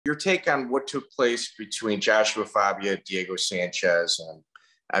your take on what took place between Joshua Fabia, Diego Sanchez, and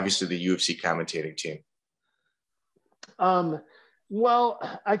obviously the UFC commentating team. Well,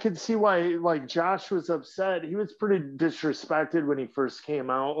 I could see why, like, Josh was upset. He was pretty disrespected when he first came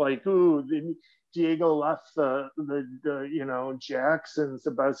out. Like, ooh, Diego left the you know, Jackson's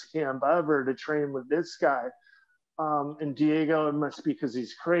the best camp ever to train with this guy. And Diego, it must be because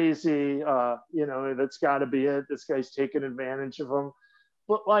he's crazy. You know, that's got to be it. This guy's taking advantage of him.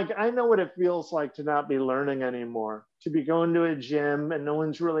 But, like, I know what it feels like to not be learning anymore, to be going to a gym and no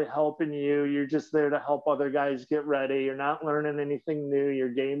one's really helping you. You're just there to help other guys get ready. You're not learning anything new. Your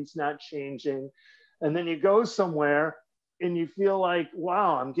game's not changing. And then you go somewhere and you feel like,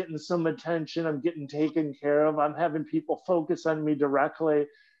 wow, I'm getting some attention. I'm getting taken care of. I'm having people focus on me directly.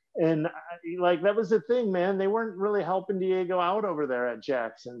 And like, that was the thing, man. They weren't really helping Diego out over there at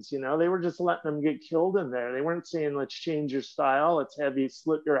Jackson's. You know, they were just letting him get killed in there. They weren't saying, let's change your style. Let's have you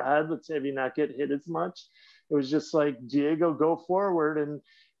slit your head. Let's have you not get hit as much. It was just like, Diego, go forward and,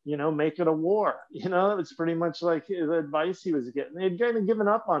 you know, make it a war. You know, it's pretty much like the advice he was getting. They'd kind of given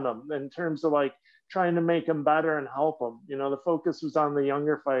up on him in terms of like trying to make him better and help him. You know, the focus was on the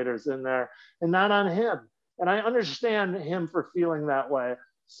younger fighters in there and not on him. And I understand him for feeling that way.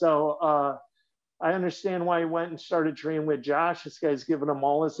 So I understand why he went and started training with Josh. This guy's giving him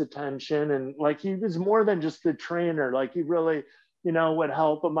all his attention. And like, he was more than just the trainer. Like, he really, you know, would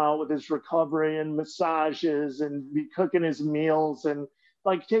help him out with his recovery and massages and be cooking his meals and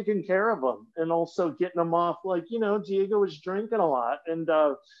like taking care of him and also getting him off. Like, you know, Diego was drinking a lot and,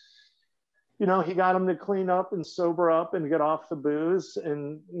 you know, he got him to clean up and sober up and get off the booze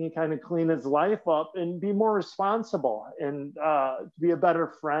and he kind of clean his life up and be more responsible and be a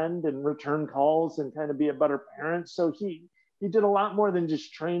better friend and return calls and kind of be a better parent. So he did a lot more than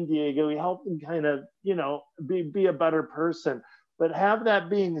just train Diego. He helped him kind of, you know, be a better person. But have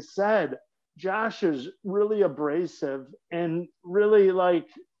that being said, Josh is really abrasive and really like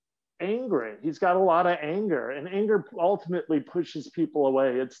angry. He's got a lot of anger and anger ultimately pushes people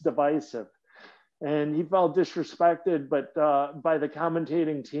away. It's divisive. And he felt disrespected, but by the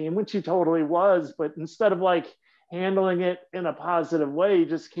commentating team, which he totally was. But instead of like handling it in a positive way, he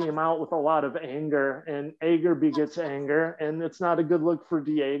just came out with a lot of anger, and anger begets anger, and it's not a good look for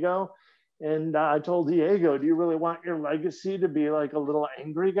Diego. And I told Diego, do you really want your legacy to be like a little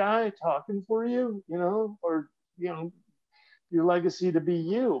angry guy talking for you, you know, or, you know, your legacy to be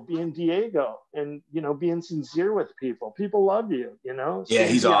you, being Diego and, you know, being sincere with people. People love you, you know? Yeah,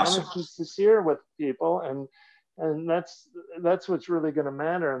 so he's awesome. Honest and sincere with people. And that's what's really going to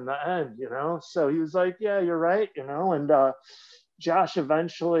matter in the end, you know? So he was like, yeah, you're right, you know? And Josh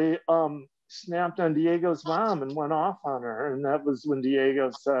eventually snapped on Diego's mom and went off on her. And that was when Diego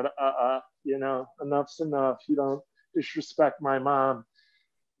said, you know, enough's enough. You don't disrespect my mom.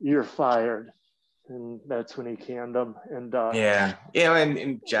 You're fired. And that's when he canned him. And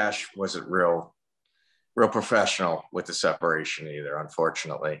and Josh wasn't real professional with the separation either,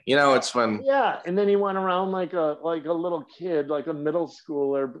 unfortunately. You know, it's when and then he went around like a little kid, like a middle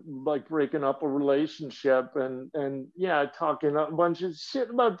schooler, like breaking up a relationship and talking a bunch of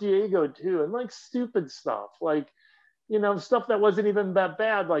shit about Diego too, and like stupid stuff, like, you know, stuff that wasn't even that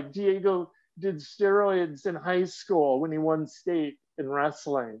bad. Like, Diego did steroids in high school when he won state in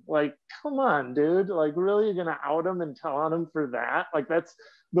wrestling. Like, come on, dude. Like, really, you're gonna out him and tell on him for that? Like, that's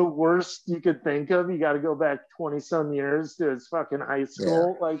the worst you could think of. You got to go back 20 some years to his fucking high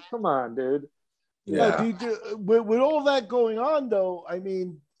school. Like, come on, dude. Dude, with all that going on though, I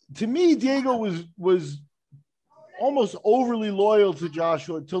mean, to me, Diego was almost overly loyal to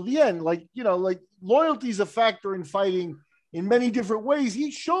Joshua until the end. Like, you know, like, loyalty is a factor in fighting in many different ways.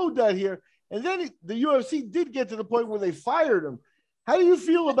 He showed that here. And then the UFC did get to the point where they fired him. How do you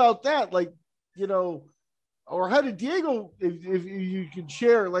feel about that? Like, you know, or how did Diego, if you could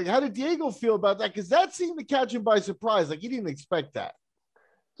share, like, how did Diego feel about that? Because that seemed to catch him by surprise. Like, he didn't expect that.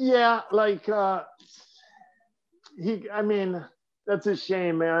 Yeah, like, I mean, that's a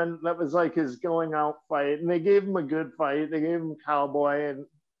shame, man. That was like his going out fight. And they gave him a good fight. They gave him Cowboy. And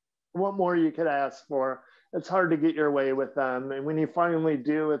what more you could ask for? It's hard to get your way with them. And when you finally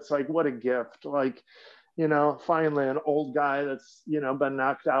do, it's like, what a gift. Like, you know, finally an old guy that's, you know, been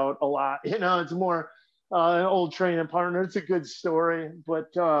knocked out a lot. You know, it's more an old training partner. It's a good story.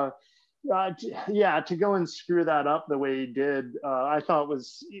 But to go and screw that up the way he did, I thought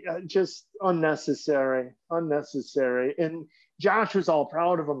was just unnecessary. And Josh was all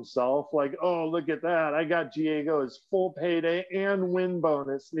proud of himself. Like, oh, look at that. I got Diego's full payday and win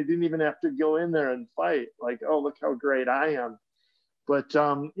bonus. And he didn't even have to go in there and fight. Like, oh, look how great I am. But,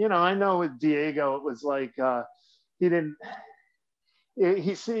 you know, I know with Diego, it was like, he didn't,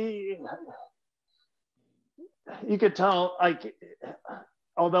 you see, you could tell, like,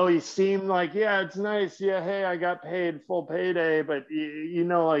 although he seemed like, yeah, it's nice. Yeah, hey, I got paid full payday. But, you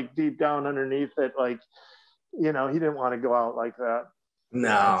know, like deep down underneath it, like, you know, he didn't want to go out like that.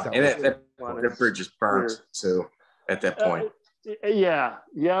 No, and that bridge is burnt too at that point. Yeah,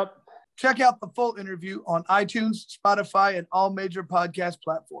 yep. Check out the full interview on iTunes, Spotify, and all major podcast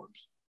platforms.